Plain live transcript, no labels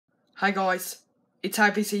Hey guys, it's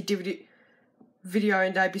ABC DVD Video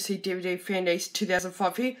and ABC DVD Fan Days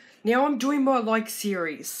 2005 here. Now I'm doing my like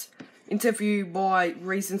series. Interview my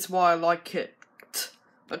reasons why I like it.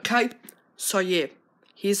 Okay? So yeah,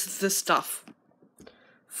 here's the stuff.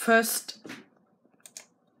 First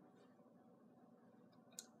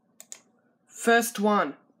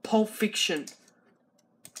one, Pulp Fiction.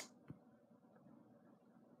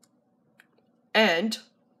 And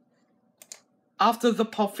after the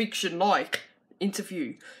Pulp Fiction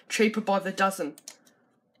interview, Cheaper by the Dozen.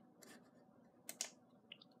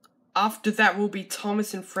 After that will be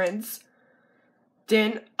Thomas and Friends.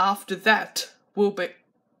 Then after that will be,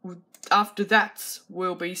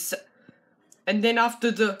 and then after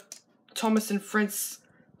the Thomas and Friends,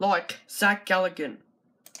 Zach Galligan.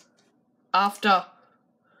 After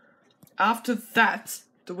that,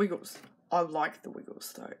 the Wiggles. I like the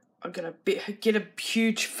Wiggles though. I'm gonna get a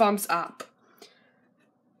huge thumbs up.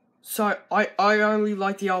 So, I only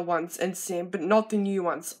like the old ones and Sam, but not the new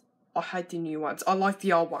ones. I hate the new ones. I like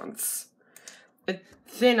the old ones. And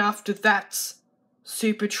then after that,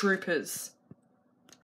 Super Troopers.